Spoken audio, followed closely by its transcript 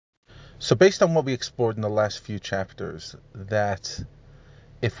So based on what we explored in the last few chapters, that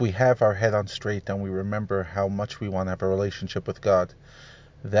if we have our head on straight and we remember how much we want to have a relationship with God,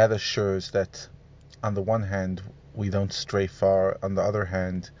 that assures that on the one hand, we don't stray far. On the other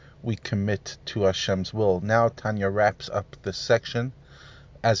hand, we commit to Hashem's will. Now Tanya wraps up this section.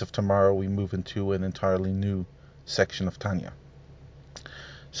 As of tomorrow, we move into an entirely new section of Tanya. It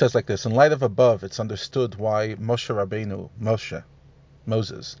says like this: in light of above, it's understood why Moshe Rabbeinu,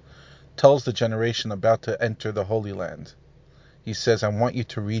 Moses, tells the generation about to enter the Holy Land. He says, I want you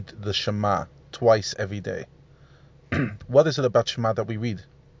to read the Shema twice every day. What is it about Shema that we read?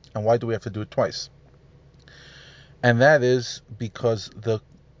 And why do we have to do it twice? And that is because the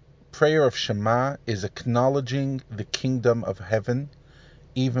prayer of Shema is acknowledging the kingdom of heaven,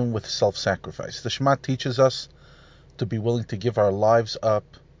 even with self-sacrifice. The Shema teaches us to be willing to give our lives up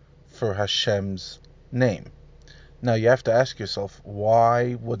for Hashem's name. Now you have to ask yourself,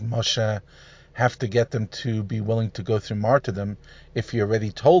 why would Moshe have to get them to be willing to go through martyrdom if he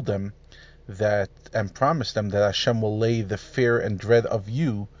already told them that and promised them that Hashem will lay the fear and dread of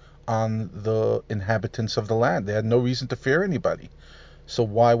you on the inhabitants of the land? They had no reason to fear anybody. So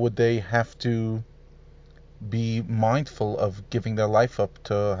why would they have to be mindful of giving their life up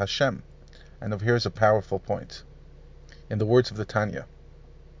to Hashem? And here's a powerful point. In the words of the Tanya,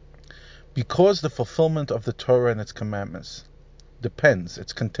 because the fulfillment of the Torah and its commandments depends,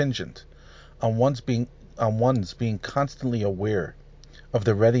 it's contingent, on one's being constantly aware of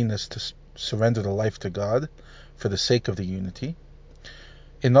the readiness to surrender the life to God for the sake of the unity.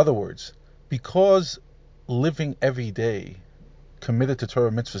 In other words, because living every day committed to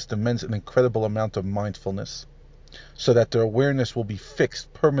Torah mitzvahs demands an incredible amount of mindfulness, so that their awareness will be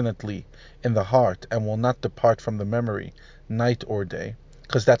fixed permanently in the heart and will not depart from the memory night or day,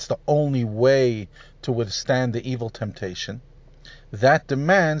 because that's the only way to withstand the evil temptation. That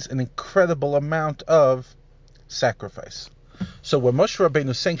demands an incredible amount of sacrifice. So when Moshe Rabbeinu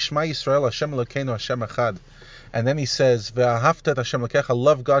is saying Shema Yisrael Hashem Elokeinu Hashem Echad, and then he says Ve'ahavta et Hashem Elokecha,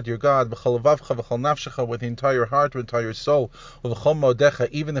 love God your God, v'chol levavcha v'chol nafshecha, with the entire heart, with the entire soul, v'chol modecha,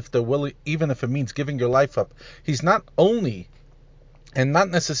 even if it means giving your life up. He's not only and not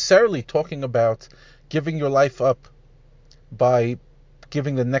necessarily talking about giving your life up by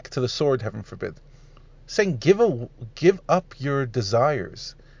giving the neck to the sword, heaven forbid. Saying give up your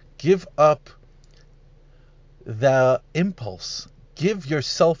desires, give up the impulse, give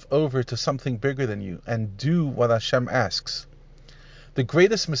yourself over to something bigger than you, and do what Hashem asks. The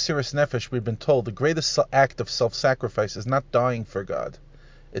greatest Mesiras Nefesh, we've been told, the greatest act of self-sacrifice is not dying for God,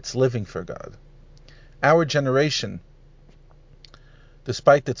 it's living for God. Our generation,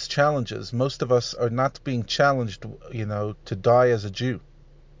 despite its challenges, most of us are not being challenged, to die as a Jew.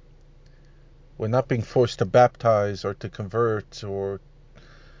 We're not being forced to baptize or to convert or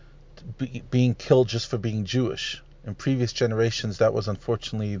being killed just for being Jewish. In previous generations, that was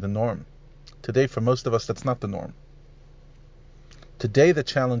unfortunately the norm. Today, for most of us, that's not the norm. Today, the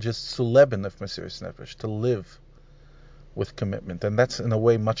challenge is to leben of Mesiras Nefesh, to live with commitment. And that's in a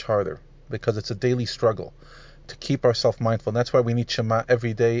way much harder, because it's a daily struggle to keep ourselves mindful. And that's why we need Shema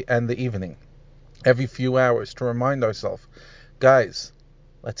every day and the evening, every few hours, to remind ourselves, guys,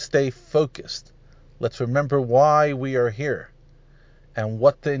 let's stay focused. Let's remember why we are here and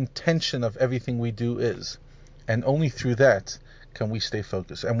what the intention of everything we do is. And only through that can we stay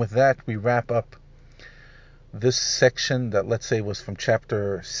focused. And with that, we wrap up this section that, let's say, was from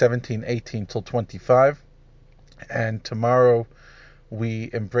chapter 17, 18 till 25. And tomorrow we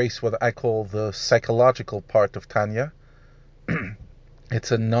embrace what I call the psychological part of Tanya.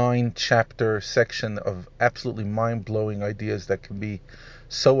 It's a 9-chapter section of absolutely mind-blowing ideas that can be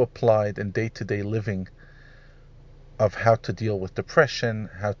so applied in day-to-day living, of how to deal with depression,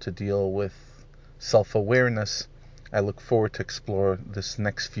 how to deal with self-awareness. I look forward to explore this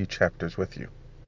next few chapters with you.